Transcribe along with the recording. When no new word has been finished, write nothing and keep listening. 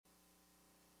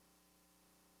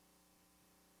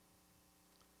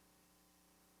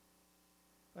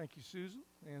Thank you, Susan.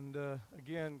 And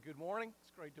again, good morning.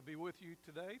 It's great to be with you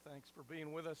today. Thanks for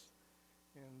being with us.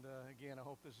 And again, I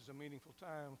hope this is a meaningful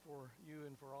time for you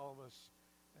and for all of us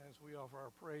as we offer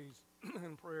our praise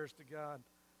and prayers to God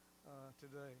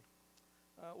today.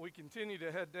 We continue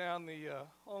to head down the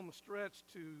home stretch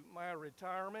to my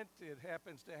retirement. It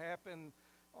happens to happen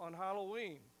on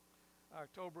Halloween,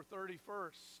 October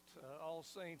 31st, All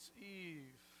Saints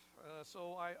Eve.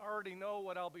 So I already know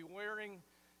what I'll be wearing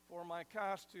for my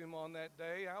costume on that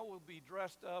day. I will be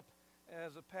dressed up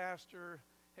as a pastor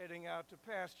heading out to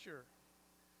pasture.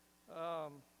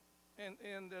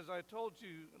 And as I told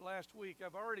you last week,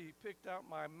 I've already picked out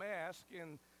my mask,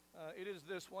 and it is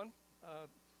this one,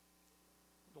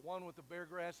 the one with the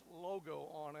Beargrass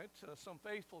logo on it. Some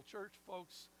faithful church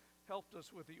folks helped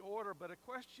us with the order, but a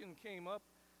question came up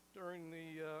during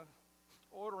the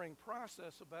ordering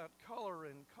process about color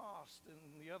and cost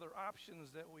and the other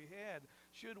options that we had.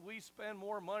 Should we spend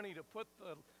more money to put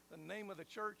the name of the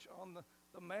church on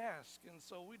the mask? And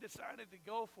so we decided to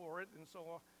go for it, and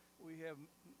so we have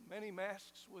many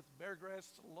masks with Beargrass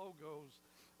logos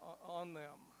on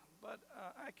them. But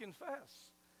I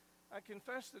confess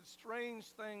that strange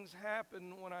things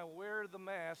happen when I wear the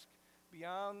mask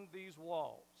beyond these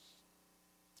walls.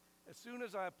 As soon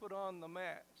as I put on the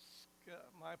mask,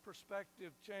 my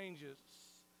perspective changes.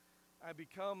 I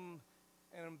become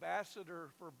an ambassador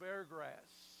for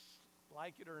Beargrass,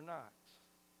 like it or not.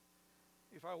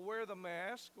 If I wear the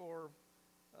mask, or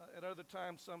at other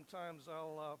times, sometimes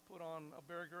I'll put on a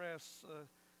Beargrass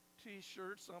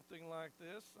t-shirt, something like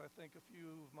this. I think a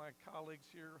few of my colleagues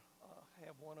here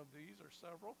have one of these, or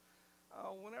several.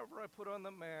 Whenever I put on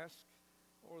the mask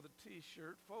or the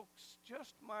t-shirt, folks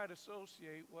just might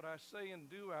associate what I say and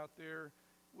do out there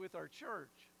with our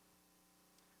church.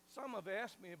 Some have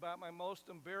asked me about my most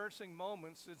embarrassing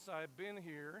moments since I've been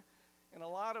here, and a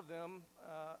lot of them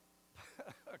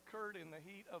occurred in the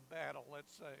heat of battle,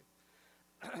 let's say.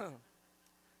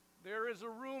 There is a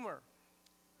rumor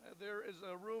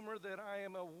that I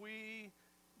am a wee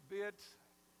bit,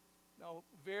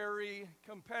 very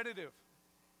competitive.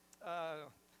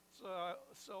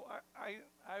 So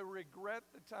I regret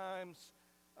the times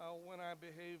when I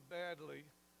behave badly.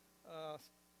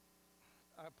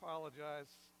 I apologize.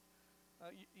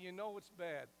 You know it's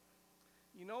bad.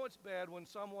 You know it's bad when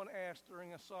someone asks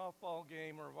during a softball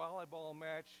game or a volleyball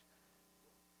match,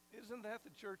 "Isn't that the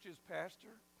church's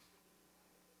pastor?"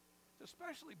 It's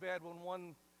especially bad when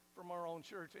one from our own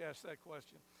church asks that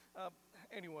question.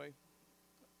 Anyway,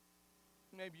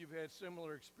 maybe you've had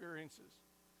similar experiences.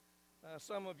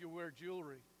 Some of you wear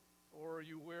jewelry, or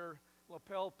you wear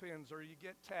lapel pins, or you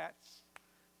get tats,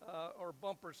 or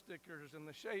bumper stickers in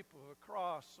the shape of a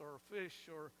cross or a fish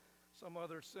or some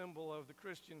other symbol of the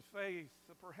Christian faith.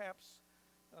 Perhaps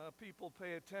people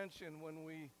pay attention when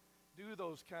we do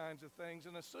those kinds of things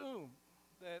and assume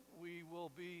that we will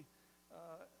be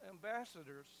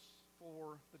ambassadors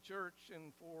for the church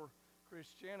and for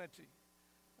Christianity.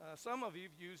 Some of you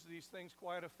have used these things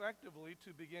quite effectively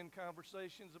to begin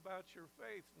conversations about your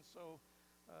faith, and so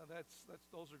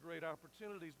those are great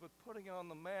opportunities. But putting on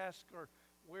the mask or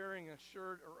wearing a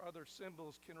shirt or other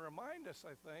symbols can remind us,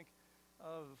 I think,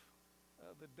 of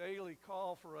the daily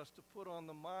call for us to put on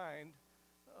the mind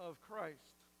of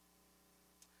Christ.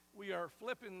 We are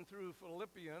flipping through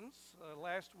Philippians.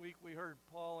 Last week we heard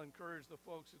Paul encourage the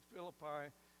folks at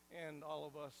Philippi and all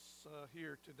of us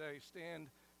here today. Stand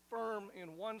firm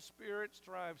in one spirit,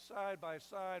 strive side by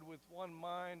side with one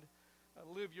mind,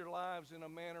 live your lives in a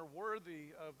manner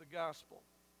worthy of the gospel.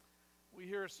 We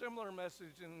hear a similar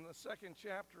message in the second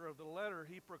chapter of the letter.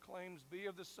 He proclaims, "Be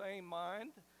of the same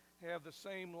mind, have the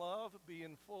same love, be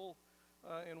in full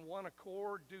in one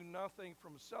accord, do nothing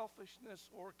from selfishness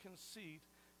or conceit,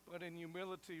 but in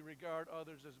humility regard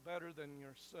others as better than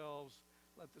yourselves.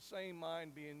 Let the same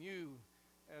mind be in you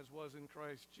as was in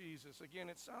Christ Jesus." Again,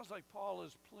 it sounds like Paul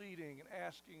is pleading and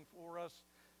asking for us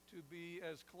to be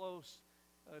as close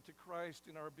to Christ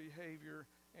in our behavior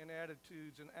and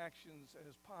attitudes and actions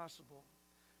as possible.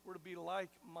 We're to be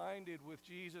like-minded with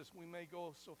Jesus. We may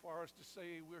go so far as to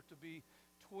say we're to be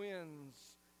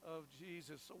twins of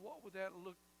Jesus. So what would that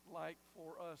look like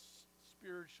for us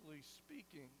spiritually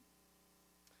speaking?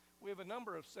 We have a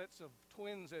number of sets of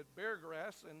twins at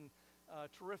Beargrass and a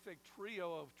terrific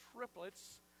trio of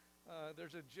triplets.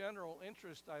 There's a general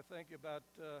interest, I think, about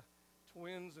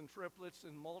twins and triplets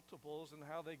and multiples and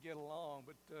how they get along.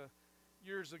 But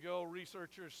years ago,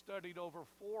 researchers studied over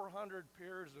 400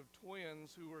 pairs of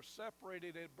twins who were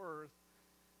separated at birth,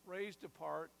 raised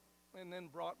apart, and then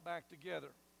brought back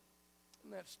together.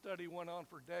 And that study went on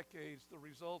for decades. The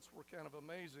results were kind of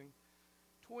amazing.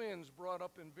 twins brought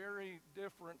up in very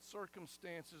different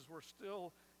circumstances were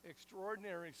still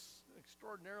extraordinarily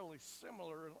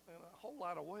similar in a whole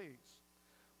lot of ways.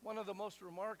 One of the most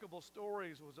remarkable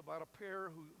stories was about a pair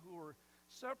who were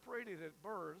separated at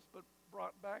birth but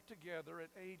brought back together at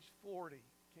age 40.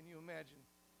 Can you imagine?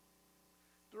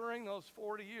 During those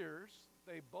 40 years,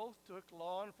 they both took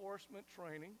law enforcement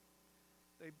training.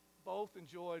 They both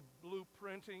enjoyed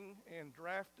blueprinting and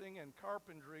drafting and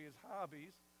carpentry as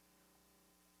hobbies.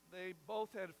 They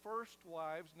both had first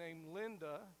wives named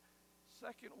Linda,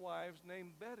 second wives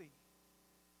named Betty.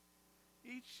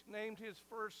 Each named his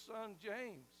first son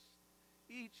James.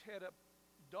 Each had a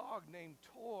dog named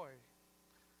Toy.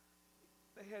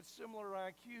 They had similar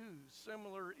IQs,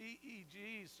 similar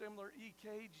EEGs, similar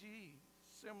EKGs,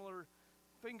 similar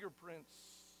fingerprints.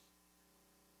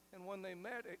 And when they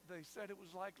met, they said it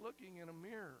was like looking in a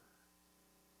mirror.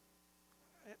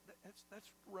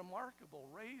 That's remarkable.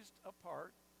 Raised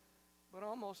apart, but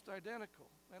almost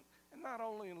identical. And not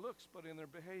only in looks, but in their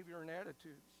behavior and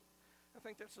attitudes. I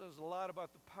think that says a lot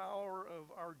about the power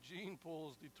of our gene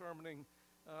pools determining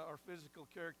our physical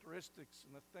characteristics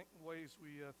and the ways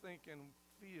we think and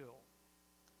feel.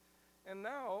 And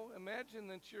now, imagine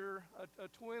that you're a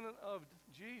twin of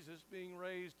Jesus being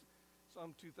raised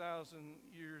some 2,000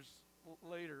 years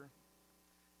later,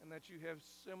 and that you have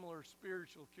similar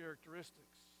spiritual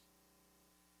characteristics.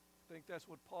 I think that's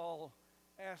what Paul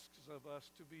asks of us,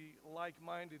 to be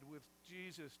like-minded with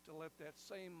Jesus, to let that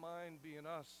same mind be in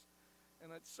us.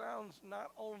 And it sounds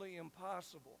not only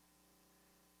impossible,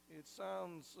 it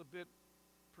sounds a bit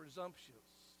presumptuous.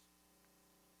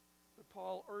 But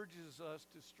Paul urges us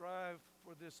to strive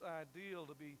for this ideal,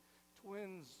 to be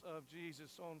twins of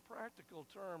Jesus. So in practical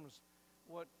terms,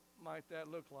 what might that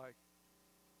look like?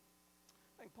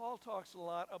 I think Paul talks a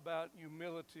lot about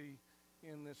humility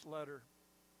in this letter.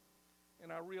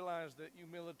 And I realize that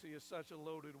humility is such a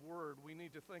loaded word. We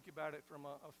need to think about it from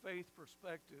a faith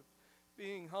perspective.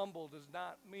 Being humble does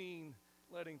not mean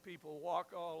letting people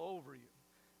walk all over you.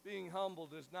 Being humble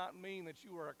does not mean that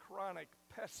you are a chronic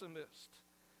pessimist.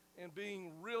 And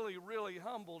being really, really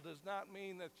humble does not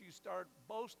mean that you start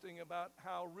boasting about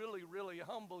how really, really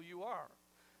humble you are,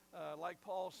 like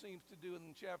Paul seems to do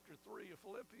in chapter 3 of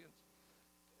Philippians.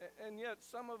 And yet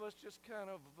some of us just kind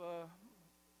of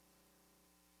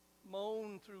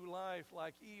moan through life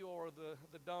like Eeyore,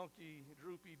 the donkey,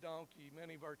 droopy donkey.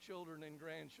 Many of our children and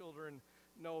grandchildren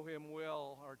know him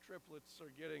well. Our triplets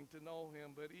are getting to know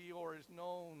him. But Eeyore is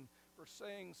known for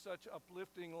saying such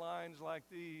uplifting lines like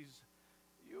these.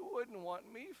 You wouldn't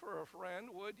want me for a friend,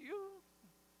 would you?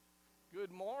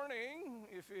 Good morning,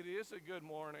 if it is a good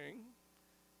morning.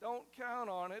 Don't count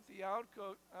on it. The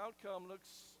outcome looks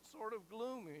sort of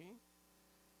gloomy.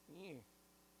 Yeah.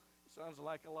 Sounds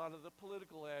like a lot of the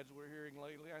political ads we're hearing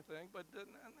lately, I think. But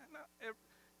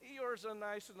Eeyore's a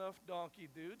nice enough donkey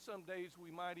dude. Some days we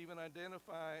might even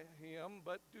identify him.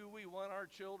 But do we want our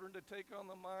children to take on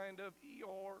the mind of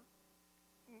Eeyore?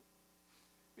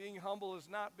 Being humble is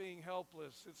not being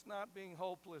helpless. It's not being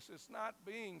hopeless. It's not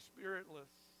being spiritless.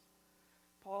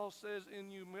 Paul says, in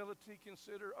humility,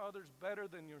 consider others better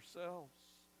than yourselves.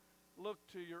 Look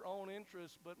to your own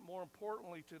interests, but more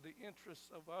importantly, to the interests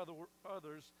of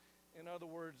others. In other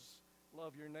words,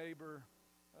 love your neighbor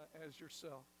as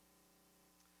yourself.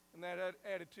 And that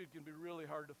attitude can be really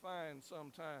hard to find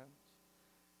sometimes.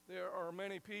 There are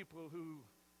many people who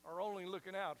are only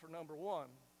looking out for number one.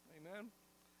 Amen?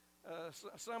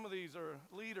 Some of these are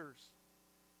leaders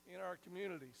in our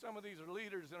community. Some of these are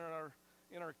leaders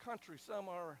in our country. Some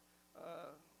are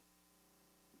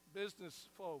business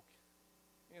folk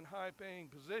in high-paying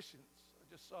positions.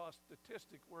 I just saw a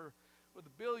statistic where the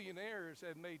billionaires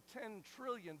had made $10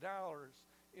 trillion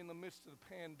in the midst of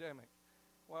the pandemic,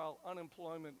 while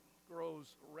unemployment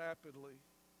grows rapidly.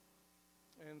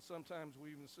 And sometimes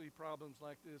we even see problems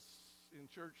like this in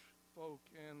church folk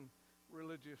and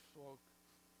religious folk.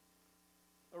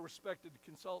 A respected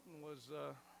consultant was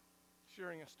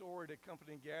sharing a story at a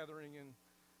company gathering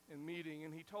and meeting,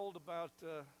 and he told about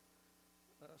a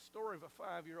story of a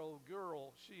 5-year-old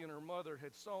girl. She and her mother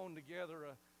had sewn together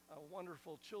a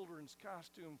wonderful children's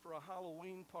costume for a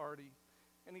Halloween party.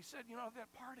 And he said, at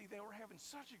that party they were having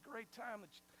such a great time.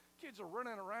 The kids are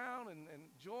running around and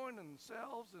enjoying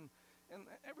themselves, and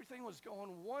everything was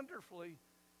going wonderfully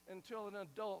until an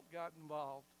adult got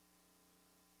involved.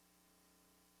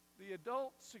 The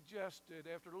adult suggested,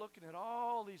 after looking at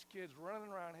all these kids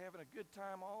running around having a good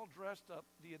time, all dressed up,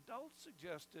 the adult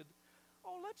suggested,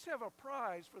 let's have a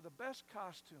prize for the best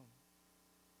costume.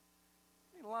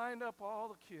 He lined up all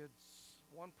the kids.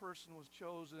 One person was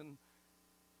chosen.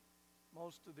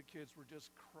 Most of the kids were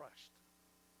just crushed.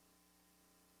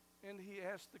 And he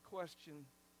asked the question,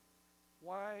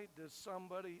 why does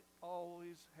somebody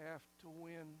always have to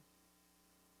win?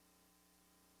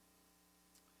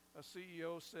 A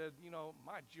CEO said,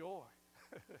 my joy.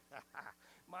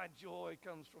 My joy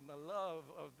comes from the love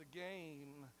of the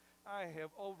game. I have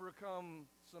overcome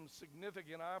some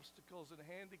significant obstacles and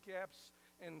handicaps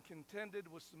and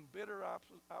contended with some bitter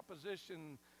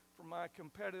opposition from my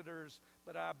competitors,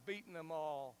 but I've beaten them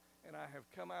all and I have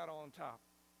come out on top.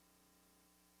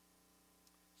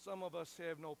 Some of us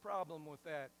have no problem with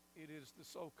that. It is the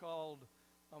so-called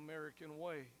American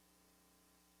way.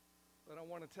 But I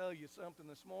want to tell you something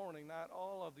this morning. Not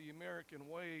all of the American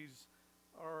ways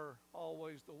are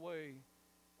always the way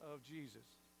of Jesus.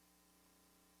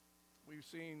 We've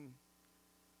seen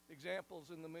examples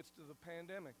in the midst of the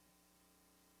pandemic.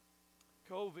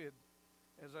 COVID,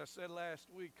 as I said last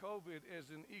week, COVID is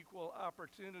an equal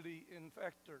opportunity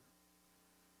infector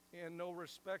and no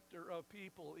respecter of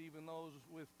people, even those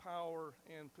with power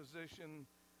and position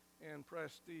and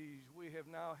prestige. We have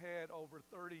now had over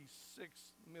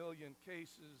 36 million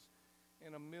cases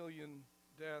and 1 million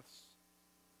deaths.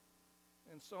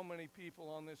 And so many people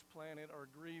on this planet are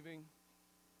grieving.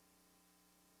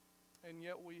 And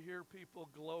yet we hear people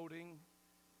gloating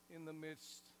in the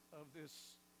midst of this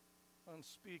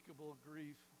unspeakable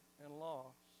grief and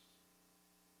loss.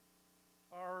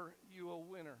 Are you a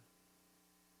winner?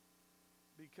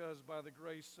 Because by the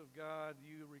grace of God,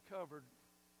 you recovered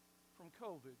from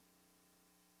COVID.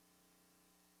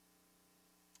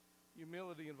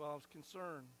 Humility involves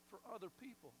concern for other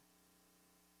people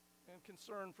and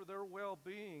concern for their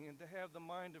well-being, and to have the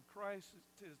mind of Christ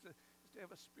is to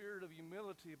have a spirit of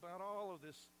humility about all of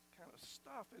this kind of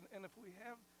stuff. And if we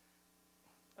have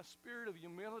a spirit of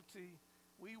humility,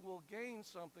 we will gain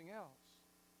something else.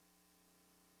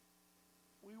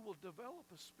 We will develop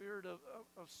a spirit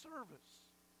of service.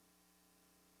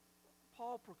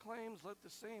 Paul proclaims, let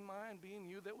the same mind be in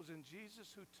you that was in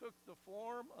Jesus, who took the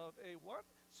form of a what?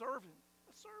 Servant.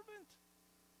 A servant.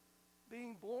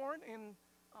 Being born in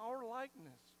our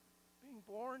likeness. Being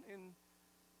born in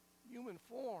human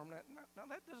form. Now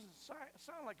that doesn't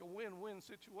sound like a win-win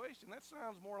situation. That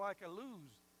sounds more like a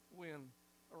lose-win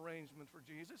arrangement for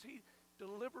Jesus. He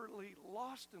deliberately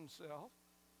lost himself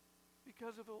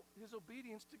because of his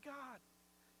obedience to God.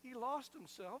 He lost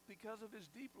himself because of his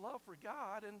deep love for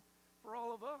God and for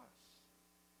all of us.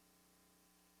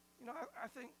 I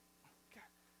think,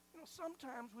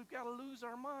 sometimes we've got to lose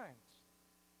our minds.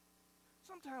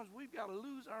 Sometimes we've got to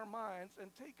lose our minds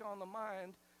and take on the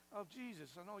mind of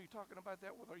Jesus. I know you're talking about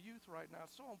that with our youth right now.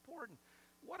 It's so important.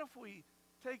 What if we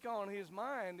take on his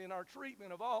mind in our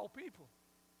treatment of all people?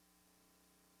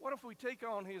 What if we take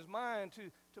on his mind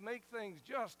to make things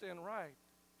just and right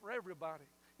for everybody?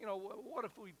 What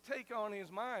if we take on his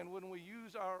mind when we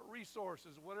use our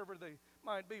resources, whatever they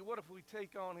might be? What if we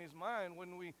take on his mind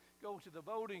when we go to the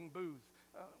voting booth?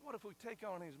 What if we take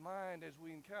on his mind as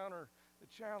we encounter the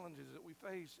challenges that we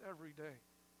face every day?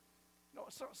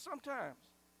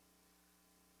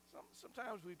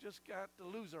 Sometimes we've just got to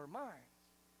lose our minds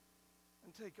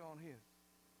and take on his.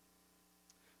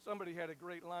 Somebody had a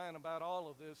great line about all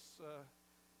of this.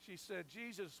 She said,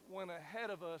 Jesus went ahead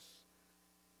of us.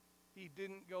 He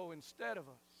didn't go instead of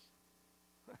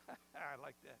us. I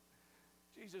like that.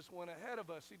 Jesus went ahead of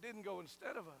us. He didn't go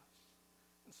instead of us.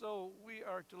 And so we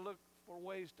are to look for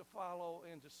ways to follow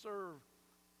and to serve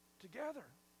together.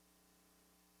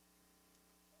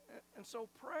 And so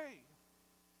pray.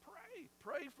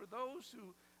 Pray for those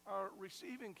who are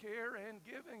receiving care and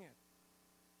giving it.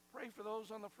 Pray for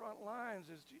those on the front lines,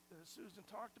 as Susan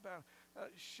talked about.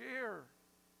 Share.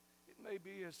 It may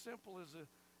be as simple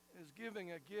as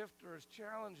giving a gift, or as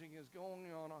challenging as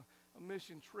going on a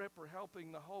mission trip or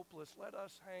helping the hopeless. Let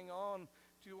us hang on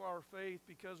to our faith,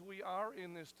 because we are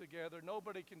in this together.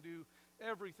 Nobody can do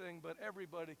everything, but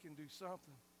everybody can do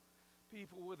something.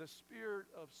 People with a spirit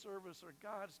of service are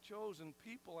God's chosen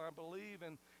people, I believe,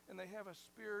 and they have a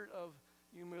spirit of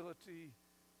humility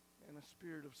and a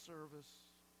spirit of service.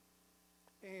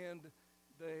 And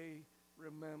they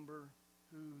remember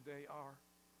who they are.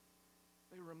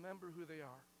 They remember who they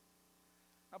are.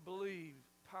 I believe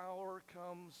power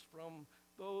comes from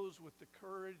those with the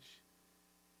courage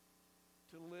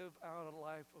to live out a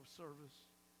life of service.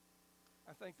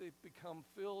 I think they've become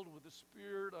filled with the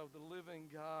Spirit of the living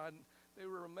God. They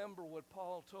remember what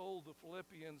Paul told the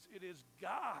Philippians. It is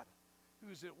God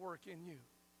who's at work in you.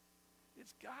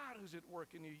 It's God who's at work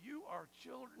in you. You are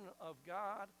children of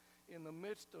God in the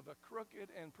midst of a crooked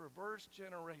and perverse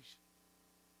generation.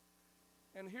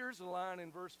 And here's a line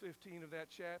in verse 15 of that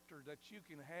chapter that you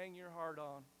can hang your heart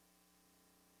on.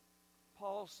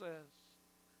 Paul says,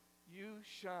 You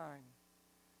shine.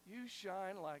 You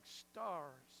shine like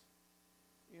stars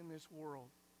in this world.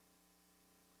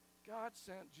 God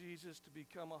sent Jesus to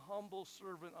become a humble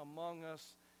servant among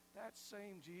us. That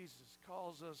same Jesus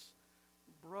calls us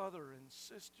brother and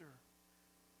sister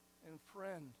and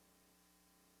friend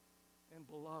and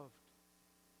beloved.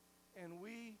 And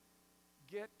we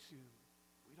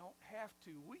don't have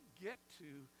to, we get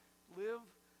to live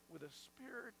with a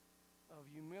spirit of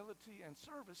humility and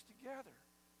service together.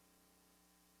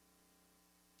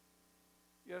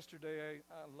 Yesterday,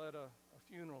 I led a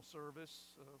funeral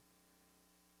service,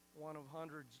 one of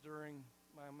hundreds during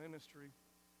my ministry.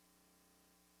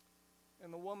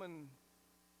 And the woman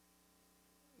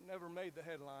never made the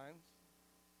headlines.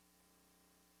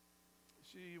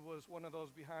 She was one of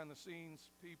those behind-the-scenes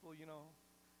people, you know.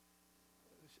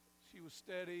 She was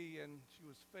steady and she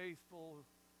was faithful,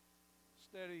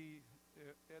 steady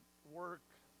at work,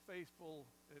 faithful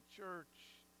at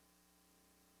church.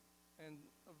 And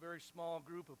a very small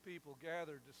group of people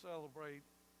gathered to celebrate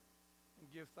and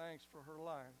give thanks for her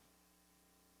life.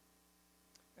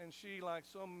 And she, like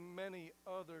so many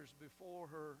others before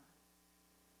her,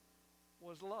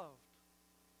 was loved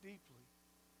deeply.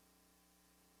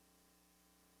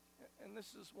 And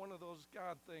this is one of those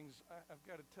God things I've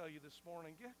got to tell you this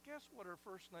morning. Guess what her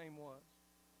first name was?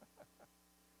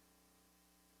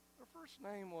 Her first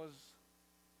name was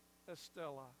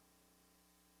Estella.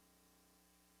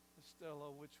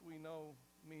 Estella, which we know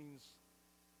means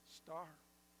star.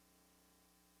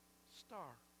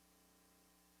 Star.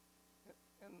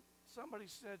 And somebody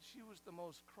said she was the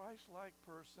most Christ-like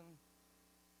person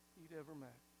he'd ever met.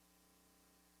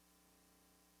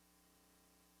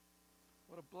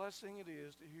 What a blessing it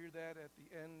is to hear that at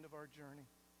the end of our journey.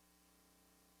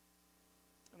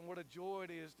 And what a joy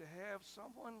it is to have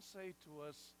someone say to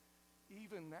us,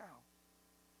 even now,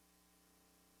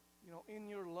 you know, in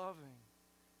your loving,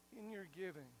 in your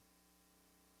giving,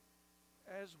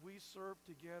 as we serve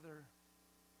together,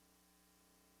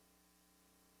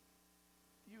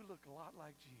 you look a lot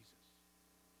like Jesus.